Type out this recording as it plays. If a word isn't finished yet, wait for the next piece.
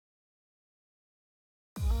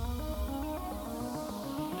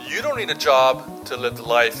You don't need a job to live the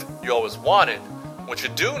life you always wanted. What you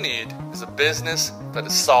do need is a business that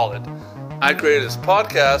is solid. I created this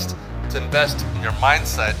podcast to invest in your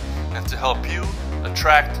mindset and to help you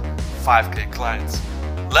attract 5K clients.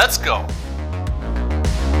 Let's go.